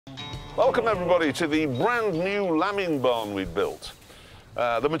Welcome, everybody, to the brand new lambing barn we built.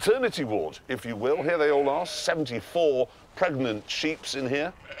 The maternity ward, if you will. Here they all are, 74 pregnant sheeps in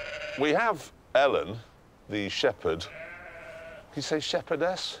here. We have Ellen, the shepherd. Can you say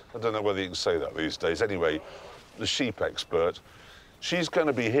shepherdess? I don't know whether you can say that these days. Anyway, the sheep expert. She's going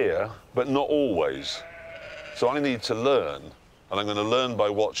to be here, but not always. So I need to learn, and I'm going to learn by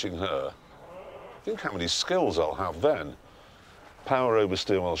watching her. Think how many skills I'll have then. Power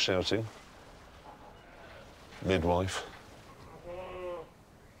oversteer while shouting. Midwife.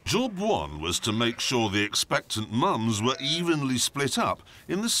 Job one was to make sure the expectant mums were evenly split up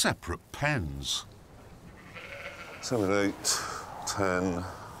in the separate pens. 7, 8, 10,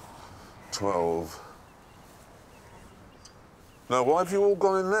 12. Now, why have you all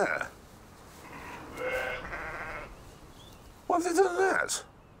gone in there? Why have they done that?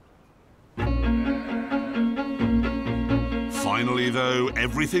 Finally, though,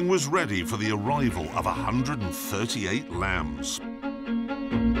 everything was ready for the arrival of 138 lambs.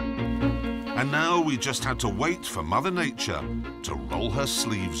 And now we just had to wait for Mother Nature to roll her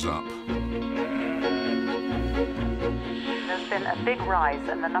sleeves up. There's been a big rise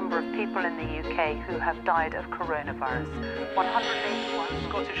in the number of people in the UK who have died of coronavirus. 181. The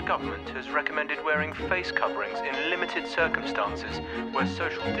Scottish Government has recommended wearing face coverings in limited circumstances where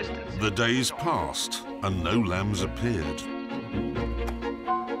social distancing... The days passed and no lambs appeared.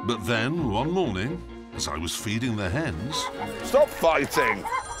 But then, one morning, as I was feeding the hens... Stop fighting!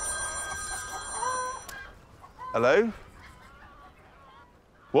 Hello?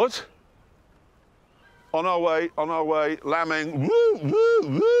 What? On our way, lambing. Woo, woo,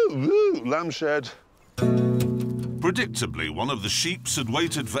 woo, woo, lamb shed. Predictably, one of the sheeps had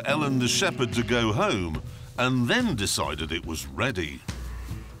waited for Ellen the shepherd to go home and then decided it was ready.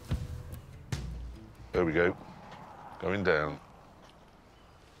 There we go. Going down.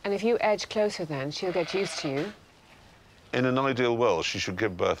 And if you edge closer then, she'll get used to you. In an ideal world, she should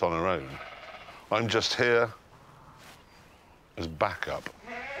give birth on her own. I'm just here as backup.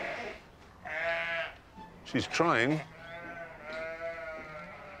 She's trying.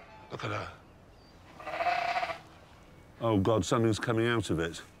 Look at her. Oh, God, something's coming out of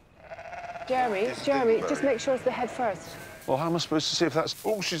it. Jeremy, just make sure it's the head first. Well, how am I supposed to see if that's...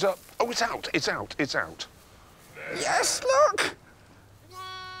 Oh, she's up. Oh, it's out, it's out, it's out. Yes, look!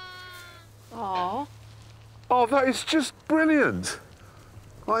 Aww. Oh, that is just brilliant.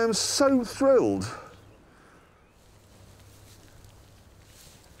 I am so thrilled.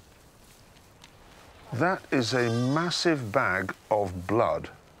 That is a massive bag of blood.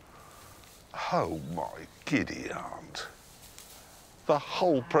 Oh, my giddy aunt. The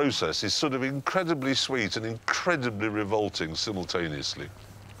whole process is sort of incredibly sweet and incredibly revolting simultaneously.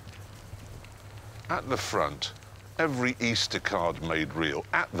 At the front, every Easter card made real.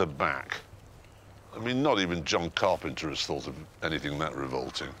 At the back, I mean, not even John Carpenter has thought of anything that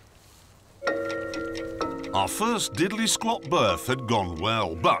revolting. Our first diddly-squat birth had gone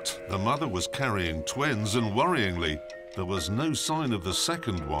well, but the mother was carrying twins and, worryingly, there was no sign of the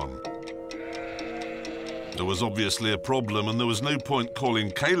second one. There was obviously a problem and there was no point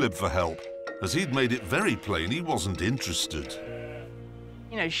calling Caleb for help, as he'd made it very plain he wasn't interested.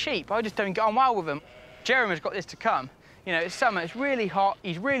 You know, sheep, I just don't get on well with them. Jeremy's got this to come. You know, it's summer, it's really hot,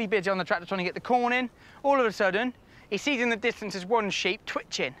 he's really busy on the tractor trying to get the corn in. All of a sudden, he sees in the distance there's one sheep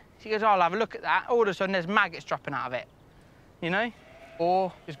twitching. So he goes, oh, I'll have a look at that. All of a sudden, there's maggots dropping out of it, you know?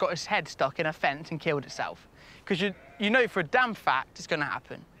 Or it's got its head stuck in a fence and killed itself. Because you know for a damn fact it's going to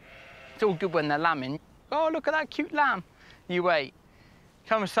happen. It's all good when they're lambing. Oh, look at that cute lamb. You wait.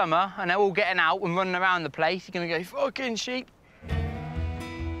 Come summer, and they're all getting out and running around the place. You're going to go, fucking sheep.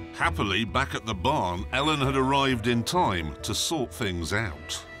 Happily, back at the barn, Ellen had arrived in time to sort things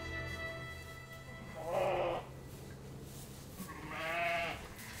out.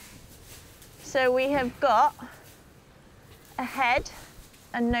 So we have got a head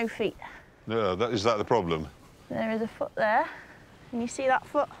and no feet. Yeah, is that the problem? There is a foot there. Can you see that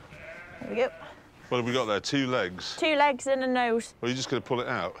foot? There we go. What have we got there? 2 legs? 2 legs and a nose. Well, you're just going to pull it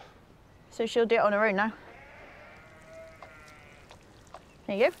out? So she'll do it on her own now.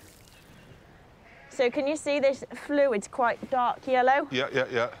 There you go. So can you see this fluid's quite dark yellow?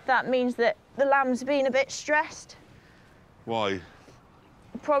 Yeah. That means that the lamb's been a bit stressed. Why?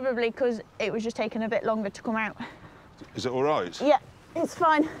 Probably because it was just taking a bit longer to come out. Is it all right? Yeah, it's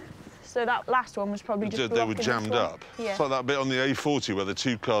fine. So that last one was probably just They were jammed up? Yeah. It's like that bit on the A40 where the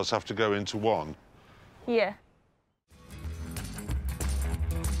 2 cars have to go into one. Yeah.